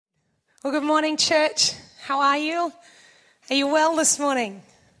Well, good morning, church. How are you? Are you well this morning?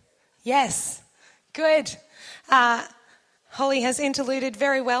 Yes. Good. Holly has interluded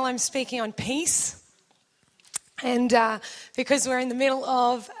very well. I'm speaking on peace. And because we're in the middle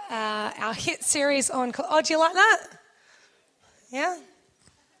of our hit series on... Oh, do you like that? Yeah?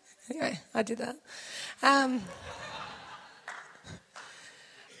 Anyway, I did that.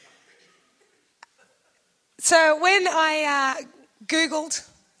 So when I Googled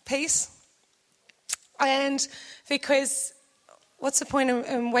peace, and because what's the point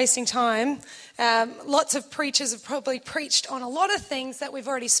in wasting time? Lots of preachers have probably preached on a lot of things that we've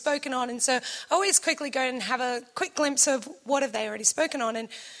already spoken on, and so I always quickly go and have a quick glimpse of what have they already spoken on, and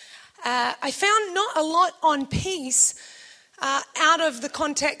I found not a lot on peace out of the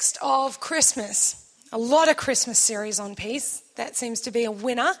context of Christmas. A lot of Christmas series on peace. That seems to be a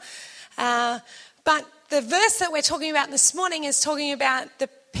winner. But the verse that we're talking about this morning is talking about the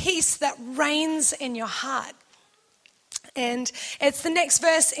peace that reigns in your heart. And it's the next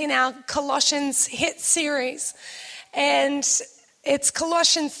verse in our Colossians hit series. And it's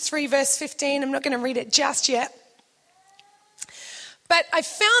Colossians 3 verse 15. I'm not going to read it just yet. But I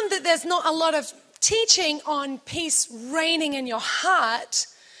found that there's not a lot of teaching on peace reigning in your heart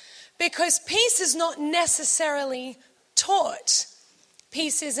because peace is not necessarily taught.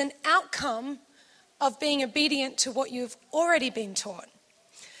 Peace is an outcome of being obedient to what you've already been taught.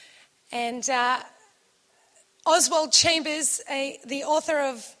 And Oswald Chambers, the author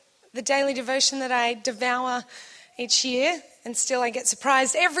of the daily devotion that I devour each year, and still I get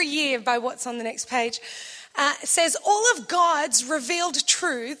surprised every year by what's on the next page, says all of God's revealed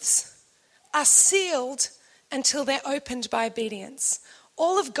truths are sealed until they're opened by obedience.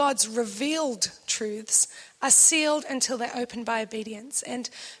 All of God's revealed truths are sealed until they're opened by obedience. And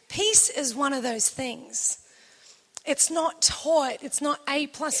peace is one of those things. It's not taught. It's not A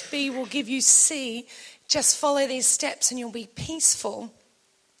plus B will give you C. Just follow these steps and you'll be peaceful.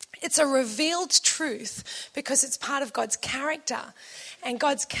 It's a revealed truth because it's part of God's character. And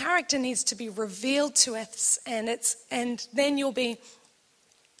God's character needs to be revealed to us. And then you'll be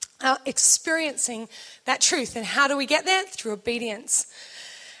experiencing that truth. And how do we get there? Through obedience.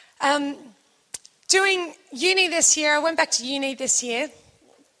 Doing uni this year, I went back to uni this year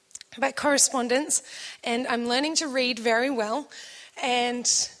about correspondence, and I'm learning to read very well. And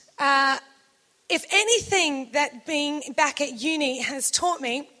if anything that being back at uni has taught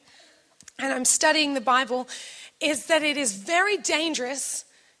me, and I'm studying the Bible, is that it is very dangerous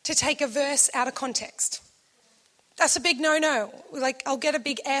to take a verse out of context. That's a big no-no. Like, I'll get a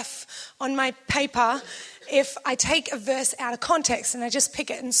big F on my paper if I take a verse out of context and I just pick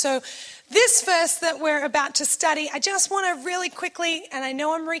it. And so this verse that we're about to study, I just want to really quickly, and I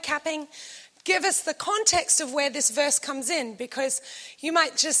know I'm recapping, give us the context of where this verse comes in, because you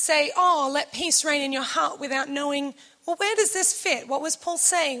might just say, oh, let peace reign in your heart without knowing, well, where does this fit? What was Paul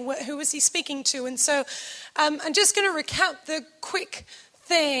saying? Who was he speaking to? And so I'm just going to recap the quick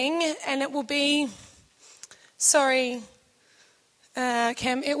thing, and it will be, sorry,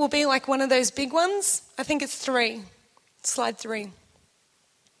 Cam, it will be like one of those big ones. I think it's 3, slide 3.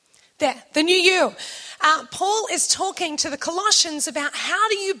 There, the new you. Paul is talking to the Colossians about how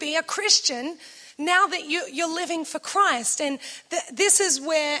do you be a Christian now that you're living for Christ. And this is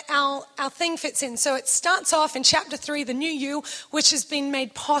where our thing fits in. So it starts off in chapter 3, the new you, which has been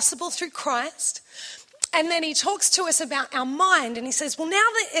made possible through Christ. And then he talks to us about our mind. And he says, well, now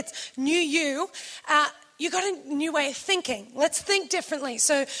that it's new you, you got a new way of thinking. Let's think differently.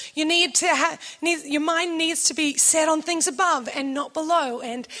 So you need to your mind needs to be set on things above and not below.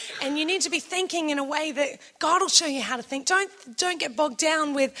 And you need to be thinking in a way that God will show you how to think. Don't get bogged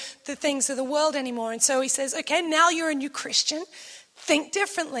down with the things of the world anymore. And so he says, okay, now you're a new Christian. Think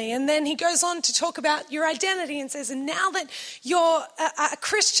differently. And then he goes on to talk about your identity and says, and now that you're a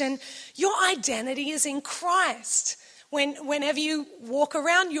Christian, your identity is in Christ. Whenever you walk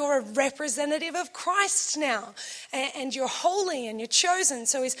around, you're a representative of Christ now. And you're holy and you're chosen.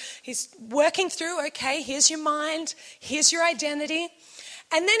 So he's working through, okay, here's your mind, here's your identity.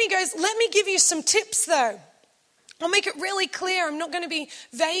 And then he goes, let me give you some tips though. I'll make it really clear. I'm not going to be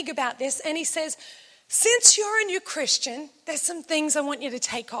vague about this. And he says, since you're a new Christian, there's some things I want you to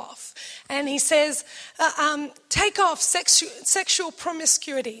take off. And he says, take off sexual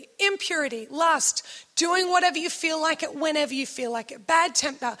promiscuity, impurity, lust, doing whatever you feel like it, whenever you feel like it, bad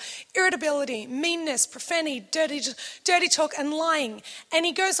temper, irritability, meanness, profanity, dirty talk, and lying. And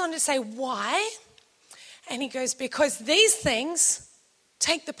he goes on to say, why? And he goes, because these things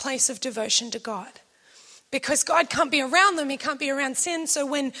take the place of devotion to God. Because God can't be around them, he can't be around sin. So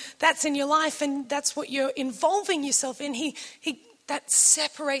when that's in your life and that's what you're involving yourself in, that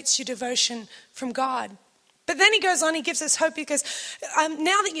separates your devotion from God. But then he goes on, he gives us hope because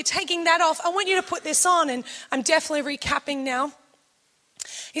now that you're taking that off, I want you to put this on. And I'm definitely recapping now.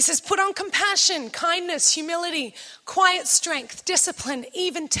 He says, put on compassion, kindness, humility, quiet strength, discipline,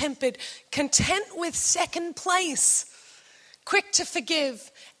 even-tempered, content with second place, quick to forgive,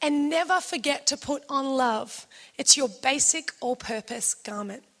 and never forget to put on love. It's your basic all-purpose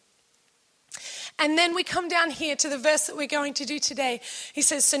garment. And then we come down here to the verse that we're going to do today. He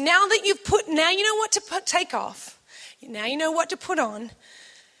says, so now you know what to take off. Now you know what to put on.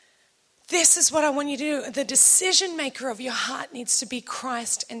 This is what I want you to do. The decision maker of your heart needs to be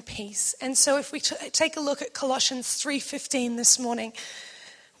Christ and peace. And so if we take a look at Colossians 3:15 this morning,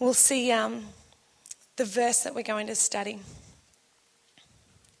 we'll see the verse that we're going to study.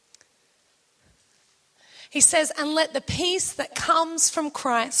 He says, and let the peace that comes from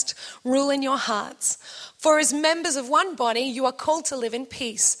Christ rule in your hearts. For as members of one body, you are called to live in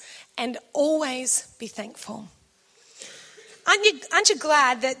peace and always be thankful. Aren't you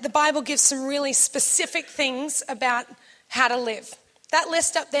glad that the Bible gives some really specific things about how to live? That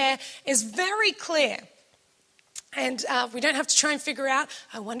list up there is very clear. And we don't have to try and figure out,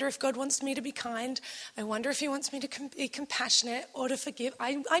 I wonder if God wants me to be kind. I wonder if he wants me to be compassionate or to forgive.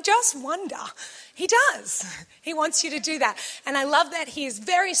 I just wonder. He does. He wants you to do that. And I love that he is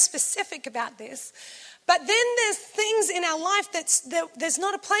very specific about this. But then there's things in our life there's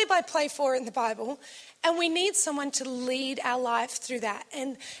not a play-by-play for in the Bible. And we need someone to lead our life through that.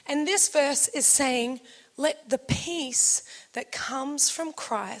 And this verse is saying, let the peace that comes from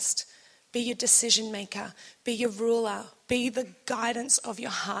Christ be your decision maker, be your ruler, be the guidance of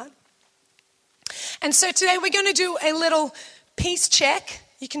your heart. And so today we're going to do a little peace check.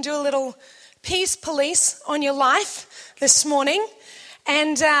 You can do a little peace police on your life this morning.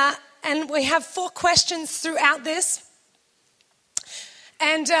 And we have 4 questions throughout this.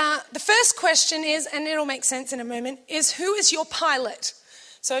 And the first question is, and it'll make sense in a moment, is who is your pilot?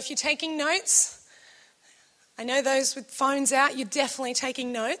 So if you're taking notes, I know those with phones out, you're definitely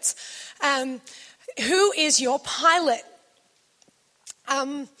taking notes. Who is your pilot?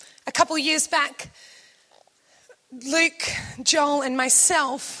 A couple of years back, Luke, Joel, and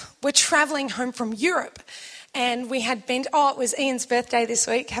myself were traveling home from Europe. And we had been, it was Ian's birthday this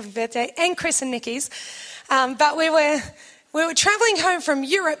week, happy birthday, and Chris and Nikki's. But we were traveling home from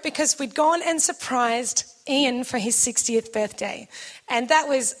Europe because we'd gone and surprised Ian for his 60th birthday. And that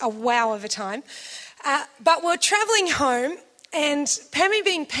was a wow of a time. But we're traveling home, and Pemmy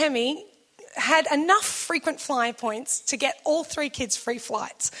being Pemmy had enough frequent flyer points to get all 3 kids free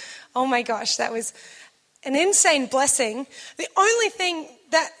flights. Oh my gosh, that was an insane blessing. The only thing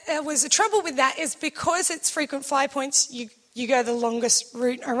that was a trouble with that is because it's frequent flyer points, you go the longest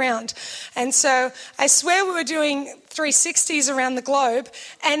route around. And so I swear we were doing 360s around the globe,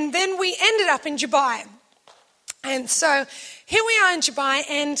 and then we ended up in Dubai. And so here we are in Dubai,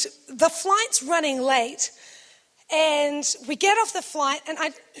 and the flight's running late, and we get off the flight, and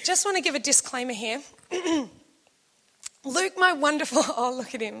I just want to give a disclaimer here. Luke, my wonderful, oh,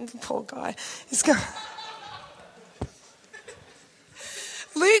 look at him, poor guy.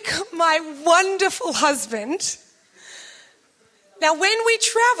 Luke, my wonderful husband. Now, when we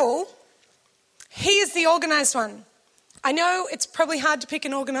travel, he is the organised one. I know it's probably hard to pick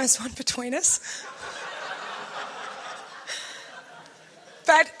an organised one between us.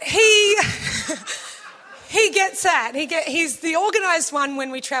 But he gets that. He's the organised one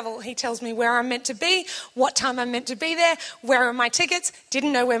when we travel. He tells me where I'm meant to be, what time I'm meant to be there, where are my tickets.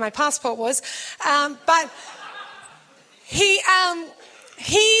 Didn't know where my passport was. But he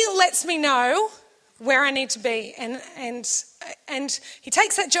lets me know where I need to be. And he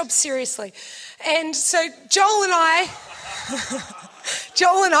takes that job seriously. And so Joel and I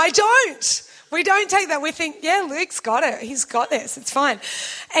don't. We don't take that. We think, yeah, Luke's got it. He's got this. It's fine.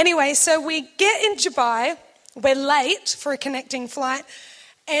 Anyway, so we get in Dubai. We're late for a connecting flight.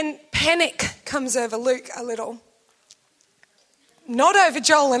 And panic comes over Luke a little. Not over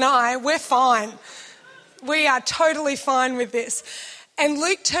Joel and I. We're fine. We are totally fine with this. And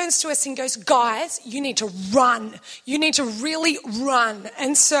Luke turns to us and goes, guys, you need to run. You need to really run.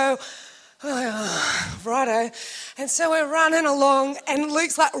 And so, righto. And so we're running along, and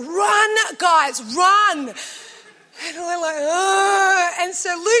Luke's like, run, guys, run. And we're like, oh. And so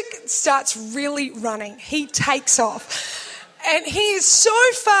Luke starts really running. He takes off. And he is so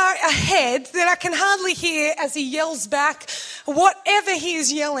far ahead that I can hardly hear as he yells back whatever he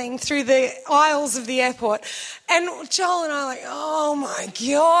is yelling through the aisles of the airport. And Joel and I are like, oh my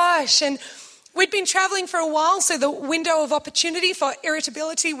gosh. And we'd been traveling for a while, so the window of opportunity for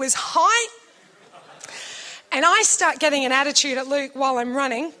irritability was high. And I start getting an attitude at Luke while I'm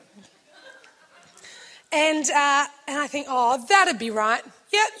running. And I think, oh, that'd be right.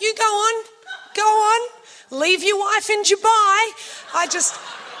 Yeah, you go on. Leave your wife in Dubai.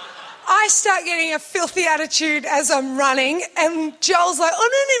 I start getting a filthy attitude as I'm running. And Joel's like, I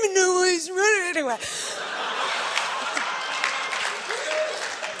don't even know why he's running anyway.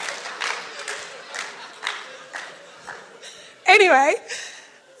 Anyway,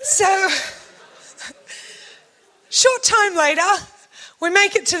 so short time later, we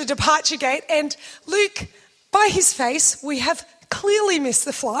make it to the departure gate, and Luke, by his face, we have clearly missed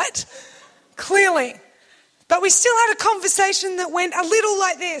the flight. Clearly. But we still had a conversation that went a little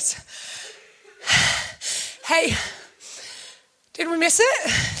like this. Hey, did we miss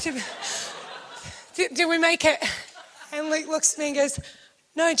it? Did we make it? And Luke looks at me and goes,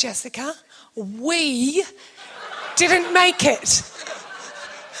 no, Jessica, we didn't make it.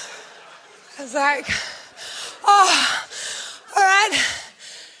 I was like, oh, all right.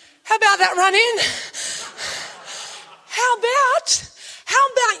 How about that run in? How about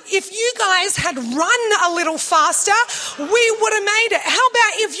if you guys had run a little faster, we would have made it. How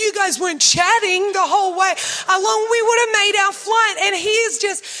about if you guys weren't chatting the whole way along, we would have made our flight. And here's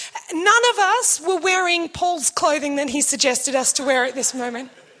just, none of us were wearing Paul's clothing that he suggested us to wear at this moment.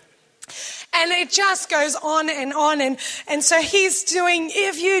 And it just goes on. And so he's doing,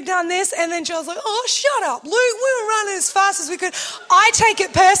 if you'd done this, and then Joel's like, oh, shut up, Luke, we were running as fast as we could. I take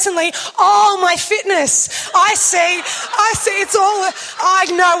it personally. Oh, my fitness. I see, it's all, I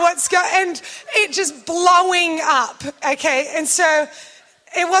know what's going, and it just blowing up, okay? And so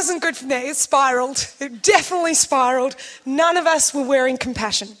it wasn't good for me. It spiraled. It definitely spiraled. None of us were wearing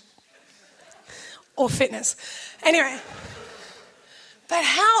compassion or fitness. Anyway, but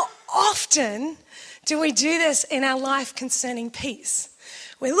how often do we do this in our life concerning peace?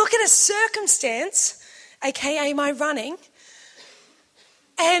 We look at a circumstance, aka my running,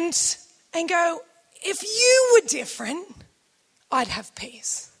 and go, if you were different, I'd have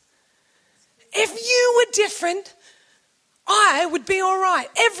peace. If you were different, I would be all right.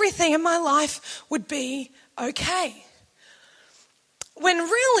 Everything in my life would be okay. When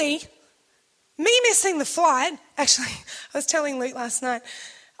really, me missing the flight, actually, I was telling Luke last night,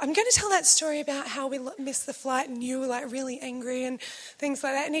 I'm going to tell that story about how we missed the flight and you were like really angry and things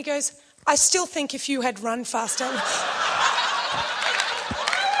like that. And he goes, I still think if you had run faster.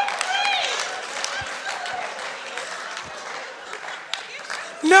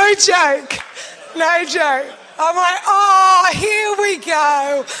 No joke. I'm like, oh, here we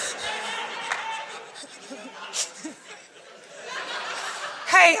go.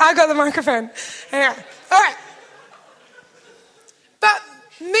 Hey, I got the microphone. Anyway, all right. But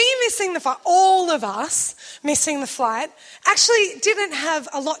me missing the flight, all of us missing the flight, actually didn't have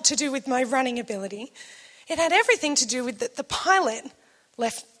a lot to do with my running ability. It had everything to do with that the pilot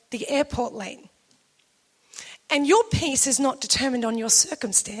left the airport late. And your peace is not determined on your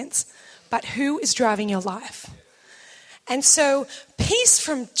circumstance, but who is driving your life. And so peace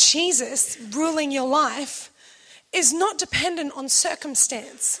from Jesus ruling your life is not dependent on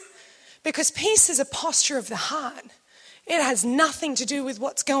circumstance, because peace is a posture of the heart. It has nothing to do with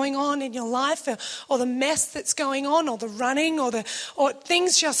what's going on in your life or the mess that's going on or the running or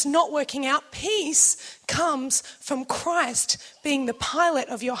things just not working out. Peace comes from Christ being the pilot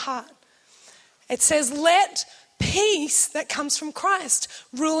of your heart. It says, let peace that comes from Christ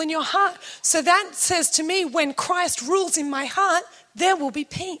rule in your heart. So that says to me, when Christ rules in my heart, there will be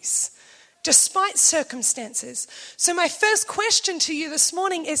peace, despite circumstances. So my first question to you this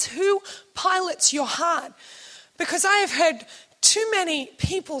morning is, who pilots your heart? Because I have heard too many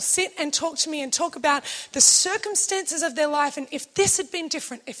people sit and talk to me and talk about the circumstances of their life, and if this had been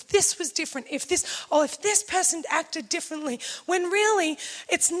different, if this was different, if this person acted differently, when really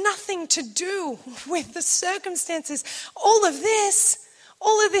it's nothing to do with the circumstances. All of this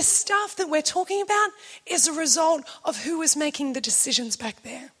stuff that we're talking about is a result of who was making the decisions back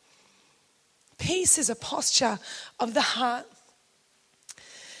there. Peace is a posture of the heart.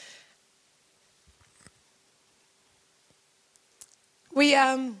 We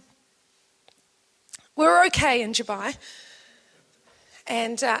were okay in Dubai,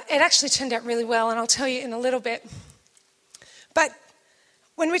 and it actually turned out really well, and I'll tell you in a little bit. But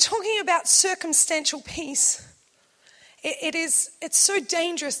when we're talking about circumstantial peace, it's so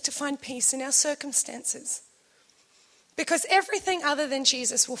dangerous to find peace in our circumstances, because everything other than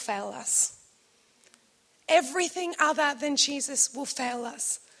Jesus will fail us. Everything other than Jesus will fail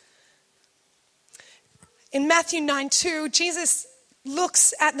us. In Matthew 9:2, Jesus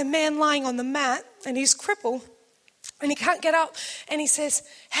looks at the man lying on the mat, and he's crippled and he can't get up, and he says,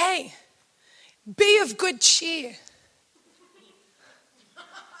 hey, Be of good cheer.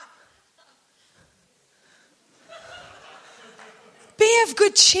 Be of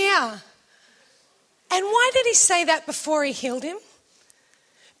good cheer. And why did he say that before he healed him?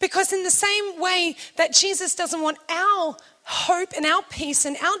 Because in the same way that Jesus doesn't want our hope and our peace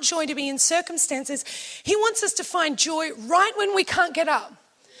and our joy to be in circumstances, he wants us to find joy right when we can't get up.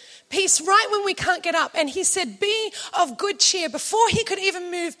 Peace right when we can't get up. And he said, be of good cheer before he could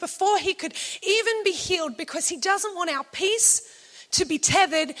even move, before he could even be healed, because he doesn't want our peace to be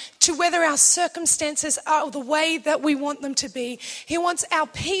tethered to whether our circumstances are the way that we want them to be. He wants our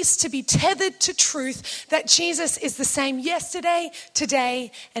peace to be tethered to truth, that Jesus is the same yesterday,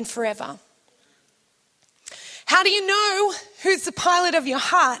 today, and forever. How do you know who's the pilot of your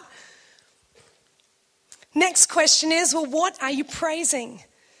heart? Next question is, well, what are you praising?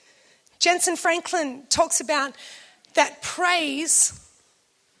 Jensen Franklin talks about that praise,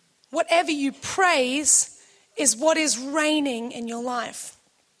 whatever you praise, is what is reigning in your life.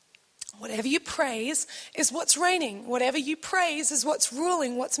 Whatever you praise is what's reigning. Whatever you praise is what's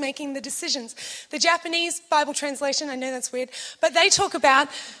ruling, what's making the decisions. The Japanese Bible translation, I know that's weird, but they talk about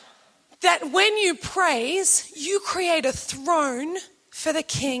that when you praise, you create a throne for the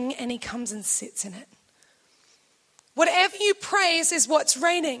king and he comes and sits in it. Whatever you praise is what's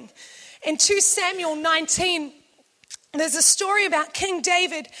reigning. In 2 Samuel 19, there's a story about King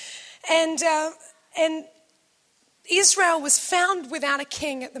David, and Israel was found without a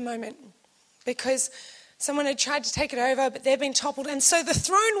king at the moment because someone had tried to take it over, but they'd been toppled. And so the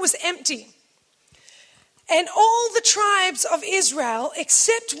throne was empty. And all the tribes of Israel,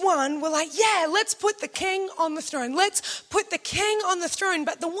 except one, were like, yeah, let's put the king on the throne. Let's put the king on the throne.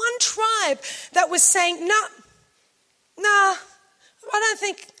 But the one tribe that was saying, nah,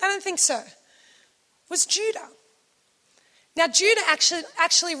 I don't think so, was Judah. Now, Judah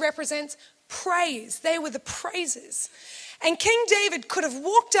actually represents praise. They were the praisers. And King David could have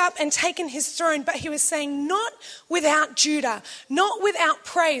walked up and taken his throne, but he was saying, not without Judah, not without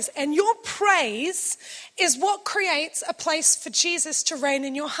praise. And your praise is what creates a place for Jesus to reign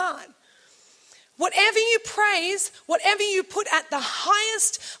in your heart. Whatever you praise, whatever you put at the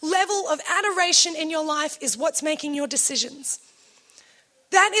highest level of adoration in your life is what's making your decisions.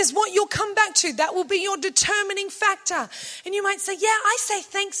 That is what you'll come back to. That will be your determining factor. And you might say, yeah, I say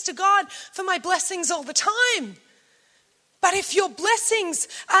thanks to God for my blessings all the time. But if your blessings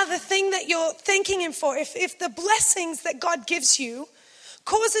are the thing that you're thanking him for, if the blessings that God gives you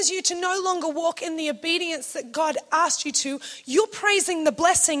causes you to no longer walk in the obedience that God asked you to, you're praising the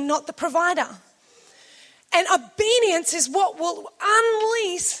blessing, not the provider. And obedience is what will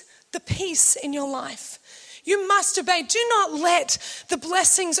unleash the peace in your life. You must obey. Do not let the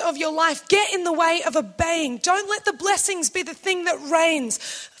blessings of your life get in the way of obeying. Don't let the blessings be the thing that reigns.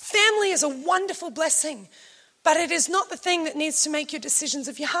 Family is a wonderful blessing, but it is not the thing that needs to make your decisions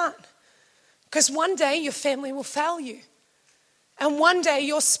of your heart. Because one day your family will fail you. And one day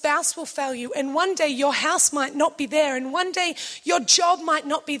your spouse will fail you. And one day your house might not be there. And one day your job might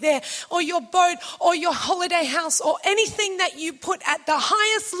not be there. Or your boat or your holiday house or anything that you put at the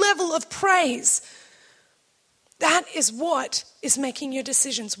highest level of praise. That is what is making your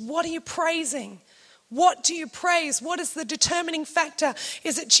decisions. What are you praising? What do you praise? What is the determining factor?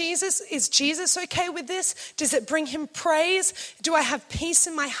 Is it Jesus? Is Jesus okay with this? Does it bring him praise? Do I have peace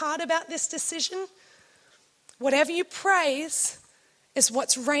in my heart about this decision? Whatever you praise is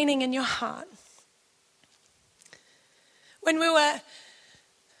what's reigning in your heart. When we were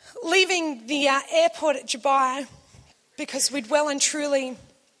leaving the airport at Dubai, because we'd well and truly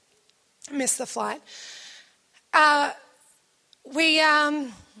missed the flight, we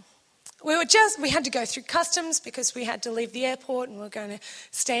had to go through customs because we had to leave the airport and we were going to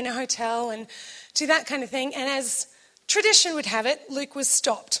stay in a hotel and do that kind of thing. And as tradition would have it, Luke was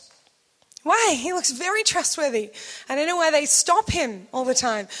stopped. Why? He looks very trustworthy. I don't know why they stop him all the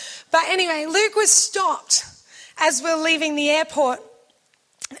time. But anyway, Luke was stopped as we're leaving the airport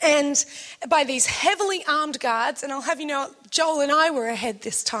and by these heavily armed guards. And I'll have you know, Joel and I were ahead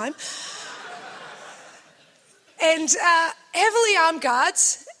this time. And heavily armed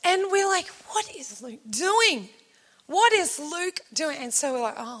guards, and we're like, what is Luke doing? What is Luke doing? And so we're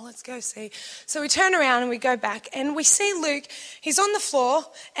like, oh, let's go see. So we turn around and we go back, and we see Luke. He's on the floor,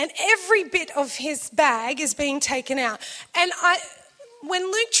 and every bit of his bag is being taken out. And when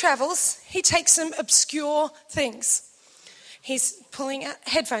Luke travels, he takes some obscure things. He's pulling out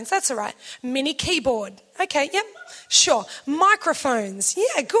headphones, that's all right. Mini keyboard, okay, yep, sure. Microphones,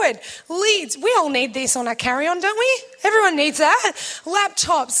 yeah, good. Leads, we all need this on our carry-on, don't we? Everyone needs that.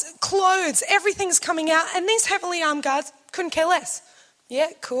 Laptops, clothes, everything's coming out. And these heavily armed guards couldn't care less. Yeah,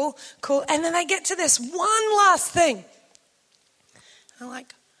 cool. And then they get to this one last thing. I'm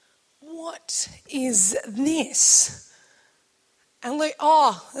like, what is this? And like,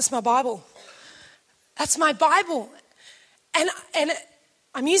 oh, that's my Bible. That's my Bible. And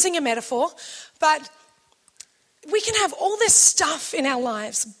I'm using a metaphor, but we can have all this stuff in our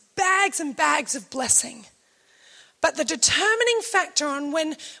lives, bags and bags of blessing. But the determining factor on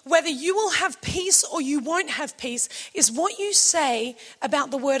whether you will have peace or you won't have peace is what you say about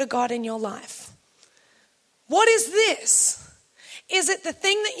the Word of God in your life. What is this? Is it the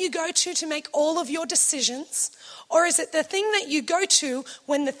thing that you go to make all of your decisions? Or is it the thing that you go to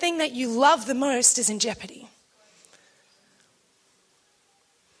when the thing that you love the most is in jeopardy?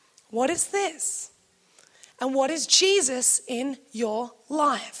 What is this? And what is Jesus in your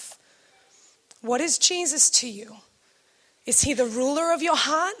life? What is Jesus to you? Is he the ruler of your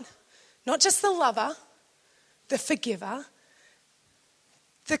heart? Not just the lover, the forgiver,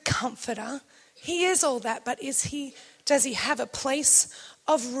 the comforter. He is all that, but does he have a place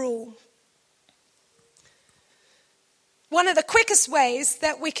of rule? One of the quickest ways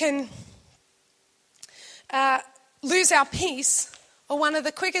that we can lose our peace, or one of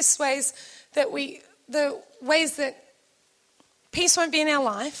the quickest ways that peace won't be in our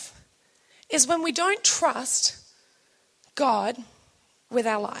life, is when we don't trust God with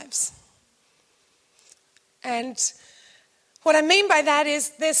our lives. And what I mean by that is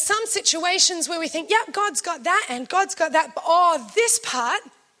there's some situations where we think, yeah, God's got that and God's got that, but this part,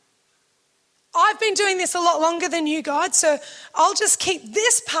 I've been doing this a lot longer than you, God, so I'll just keep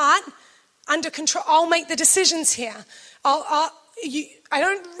this part under control. I'll make the decisions here. I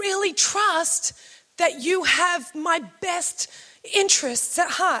don't really trust that you have my best interests at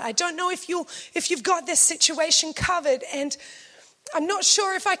heart. I don't know if you've got this situation covered, and I'm not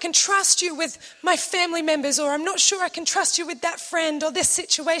sure if I can trust you with my family members, or I'm not sure I can trust you with that friend or this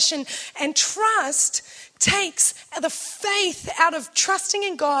situation. And trust takes the faith out of trusting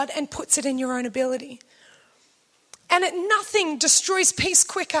in God and puts it in your own ability. And nothing destroys peace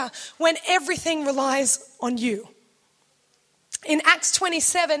quicker when everything relies on you. In Acts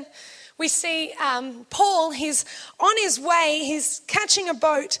 27, we see Paul, he's on his way, he's catching a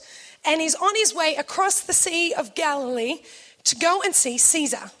boat, and he's on his way across the Sea of Galilee to go and see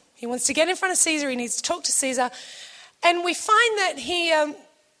Caesar. He wants to get in front of Caesar, he needs to talk to Caesar. And we find that he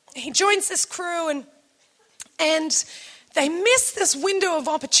joins this crew and they miss this window of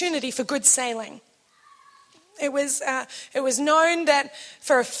opportunity for good sailing. It was known that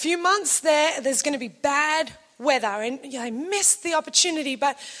for a few months there's going to be bad weather, and they missed the opportunity,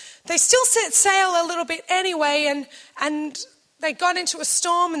 but they still set sail a little bit anyway, and they got into a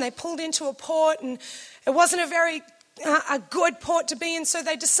storm and they pulled into a port, and it wasn't a good port to be in, so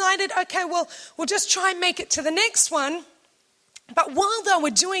they decided, okay, well, we'll just try and make it to the next one. But while they were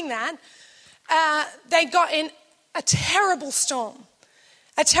doing that, they got in a terrible storm,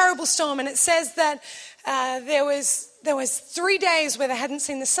 and it says that there was 3 days where they hadn't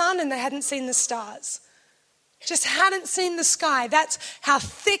seen the sun and they hadn't seen the stars. Just hadn't seen the sky. That's how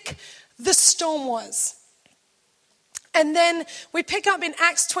thick the storm was. And then we pick up in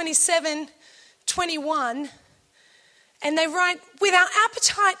Acts 27:21, and they write, with our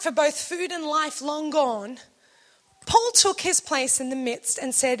appetite for both food and life long gone, Paul took his place in the midst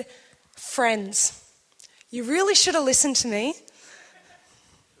and said, friends, you really should have listened to me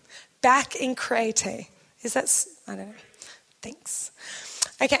back in Crete. I don't know. Thanks.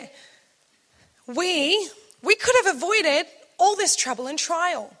 Okay. We could have avoided all this trouble and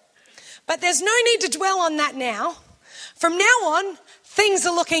trial. But there's no need to dwell on that now. From now on, things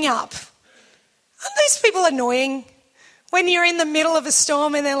are looking up. Aren't these people annoying? When you're in the middle of a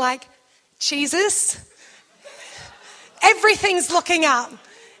storm and they're like, Jesus, everything's looking up.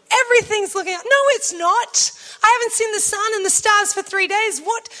 Everything's looking up. No, it's not. I haven't seen the sun and the stars for 3 days.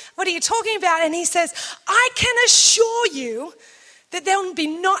 What are you talking about? And he says, I can assure you that there will be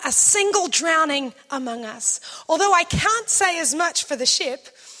not a single drowning among us. Although I can't say as much for the ship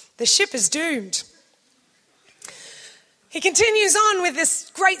is doomed. He continues on with this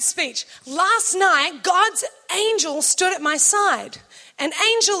great speech. Last night, God's angel stood at my side, an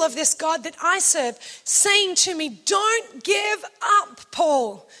angel of this God that I serve, saying to me, don't give up,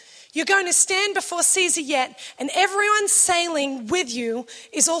 Paul. You're going to stand before Caesar yet, and everyone sailing with you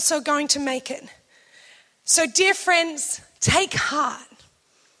is also going to make it. So, dear friends, take heart.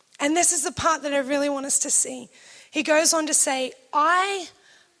 And this is the part that I really want us to see. He goes on to say, I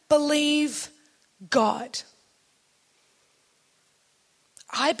believe God.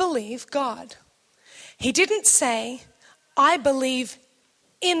 I believe God. He didn't say, I believe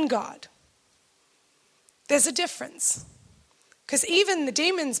in God. There's a difference. Because even the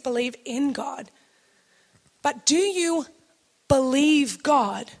demons believe in God. But do you believe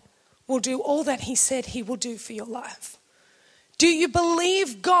God will do all that he said he will do for your life? Do you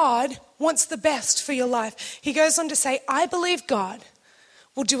believe God wants the best for your life? He goes on to say, I believe God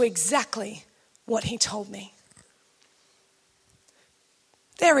will do exactly what he told me.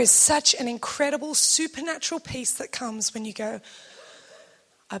 There is such an incredible supernatural peace that comes when you go,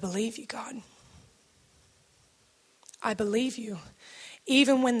 I believe you, God. I believe you.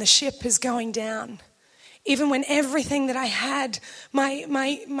 Even when the ship is going down, even when everything that I had,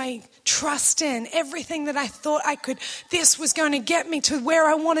 my trust in, everything that I thought this was going to get me to where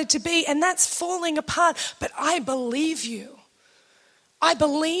I wanted to be, and that's falling apart, but I believe you. I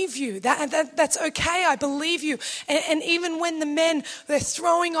believe you. That's okay. I believe you. And even when the men, they're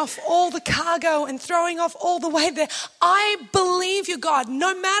throwing off all the cargo and throwing off all the weight there, I believe you, God.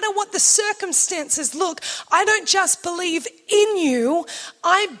 No matter what the circumstances look, I don't just believe in you.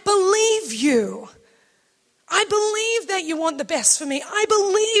 I believe you. I believe that you want the best for me. I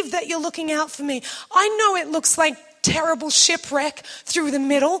believe that you're looking out for me. I know it looks like terrible shipwreck through the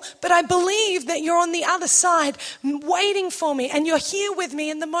middle, but I believe that you're on the other side waiting for me, and you're here with me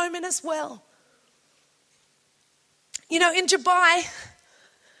in the moment as well. You know, in Dubai,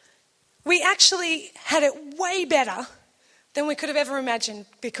 we actually had it way better than we could have ever imagined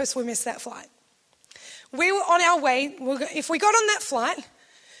because we missed that flight. We were on our way. If we got on that flight,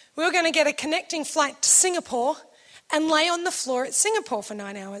 we were going to get a connecting flight to Singapore and lay on the floor at Singapore for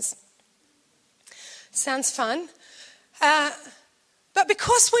 9 hours. Sounds fun. But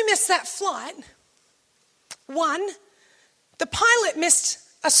because we missed that flight, one, the pilot missed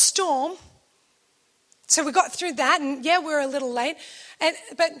a storm, so we got through that, and yeah, we were a little late.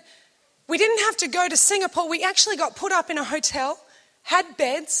 But we didn't have to go to Singapore. We actually got put up in a hotel, had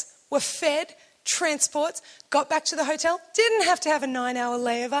beds, were fed, transports, got back to the hotel, didn't have to have a 9-hour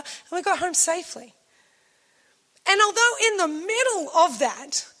layover, and we got home safely. And although in the middle of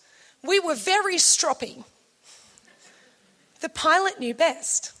that, we were very stroppy, the pilot knew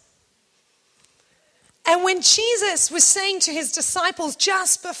best. And when Jesus was saying to his disciples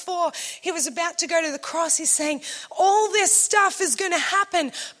just before he was about to go to the cross, he's saying, all this stuff is going to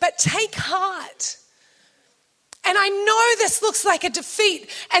happen, but take heart. And I know this looks like a defeat.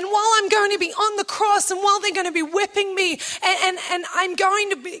 And while I'm going to be on the cross, and while they're going to be whipping me, and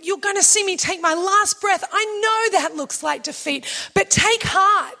you're going to see me take my last breath, I know that looks like defeat. But take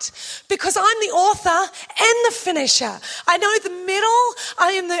heart, because I'm the author and the finisher. I know the middle,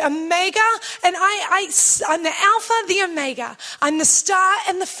 I am the omega, and I'm the alpha, the omega. I'm the start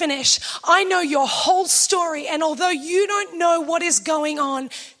and the finish. I know your whole story. And although you don't know what is going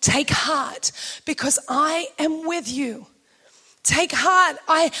on, take heart, because I am with you. Take heart.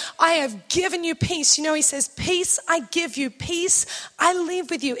 I have given you peace. You know, he says, peace I give you, peace I leave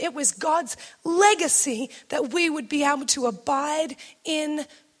with you. It was God's legacy that we would be able to abide in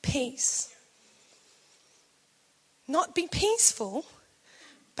peace. Not be peaceful,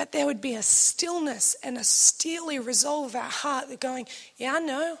 but there would be a stillness and a steely resolve of our heart that going, yeah,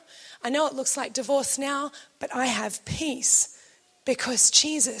 I know it looks like divorce now, but I have peace. Because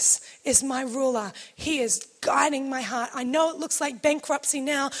Jesus is my ruler. He is guiding my heart. I know it looks like bankruptcy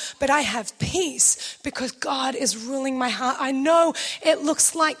now, but I have peace because God is ruling my heart. I know it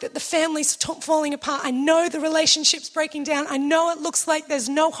looks like that the family's falling apart. I know the relationship's breaking down. I know it looks like there's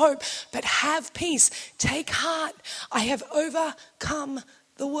no hope, but have peace. Take heart. I have overcome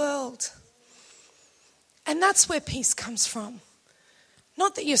the world. And that's where peace comes from.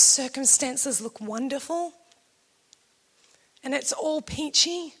 Not that your circumstances look wonderful and it's all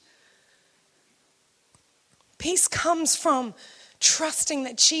peachy. Peace comes from trusting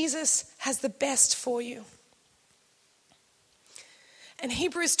that Jesus has the best for you. And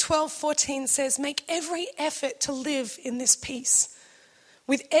Hebrews 12:14 says, make every effort to live in this peace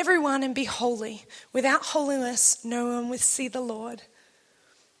with everyone and be holy. Without holiness, no one will see the Lord.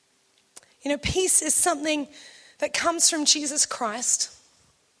 You know, peace is something that comes from Jesus Christ,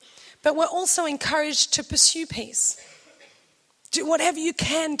 but we're also encouraged to pursue peace. Do whatever you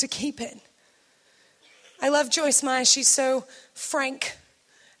can to keep it. I love Joyce Meyer. She's so frank,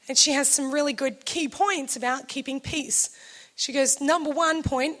 and she has some really good key points about keeping peace. She goes, number 1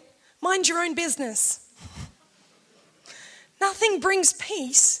 point, mind your own business. Nothing brings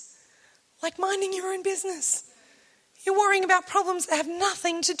peace like minding your own business. You're worrying about problems that have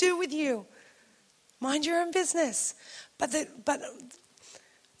nothing to do with you. Mind your own business. But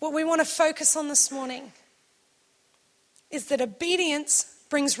what we want to focus on this morning is that obedience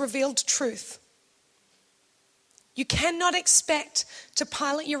brings revealed truth. You cannot expect to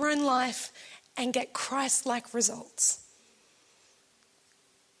pilot your own life and get Christ-like results.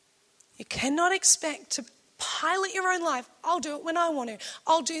 You cannot expect to pilot your own life. I'll do it when I want to.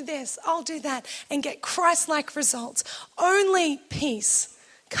 I'll do this, I'll do that, and get Christ-like results. Only peace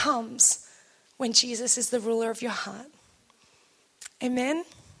comes when Jesus is the ruler of your heart. Amen?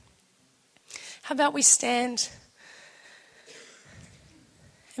 How about we stand?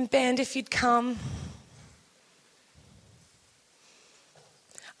 And band, if you'd come.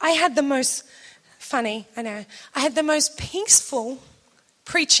 I had the most peaceful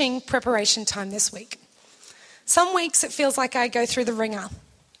preaching preparation time this week. Some weeks it feels like I go through the ringer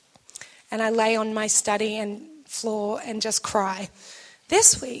and I lay on my study and floor and just cry.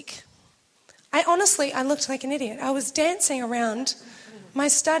 This week, I looked like an idiot. I was dancing around my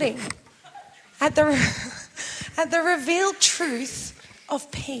study at the revealed truth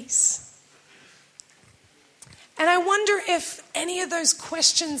of peace. And I wonder if any of those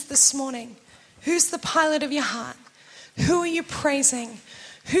questions this morning, who's the pilot of your heart? Who are you praising?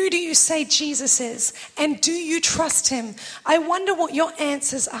 Who do you say Jesus is? And do you trust him? I wonder what your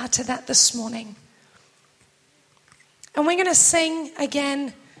answers are to that this morning. And we're going to sing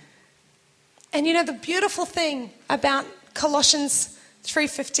again. And you know the beautiful thing about Colossians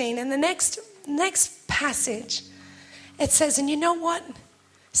 3:15 and the next passage, it says, and you know what?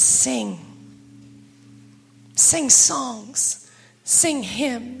 Sing. Sing songs. Sing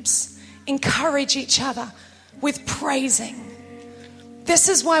hymns. Encourage each other with praising. This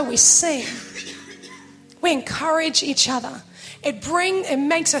is why we sing. We encourage each other. It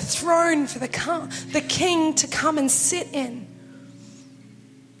makes a throne for the king to come and sit in.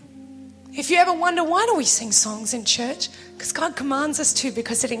 If you ever wonder, why do we sing songs in church? Because God commands us to,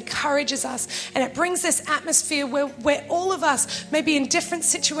 because it encourages us and it brings this atmosphere where all of us may be in different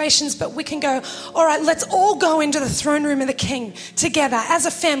situations, but we can go, all right, let's all go into the throne room of the King together as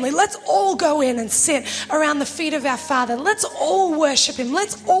a family. Let's all go in and sit around the feet of our Father. Let's all worship him.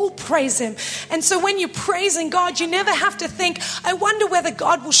 Let's all praise him. And so when you're praising God, you never have to think, I wonder whether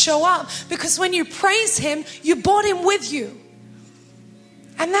God will show up, because when you praise him, you brought him with you.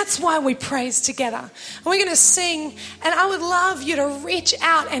 And that's why we praise together. And we're going to sing, and I would love you to reach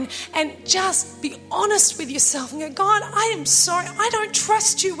out and just be honest with yourself and go, God, I am sorry. I don't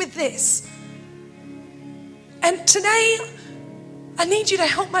trust you with this. And today, I need you to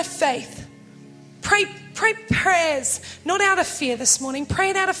help my faith. Pray prayers, not out of fear this morning.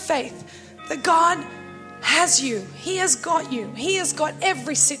 Pray it out of faith that God has you. He has got you. He has got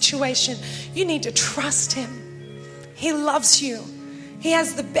every situation. You need to trust him. He loves you. He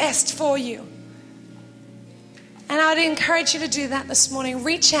has the best for you. And I would encourage you to do that this morning.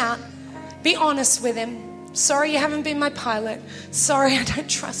 Reach out. Be honest with him. Sorry you haven't been my pilot. Sorry I don't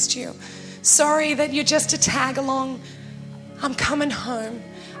trust you. Sorry that you're just a tag along. I'm coming home.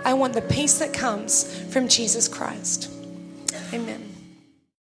 I want the peace that comes from Jesus Christ. Amen.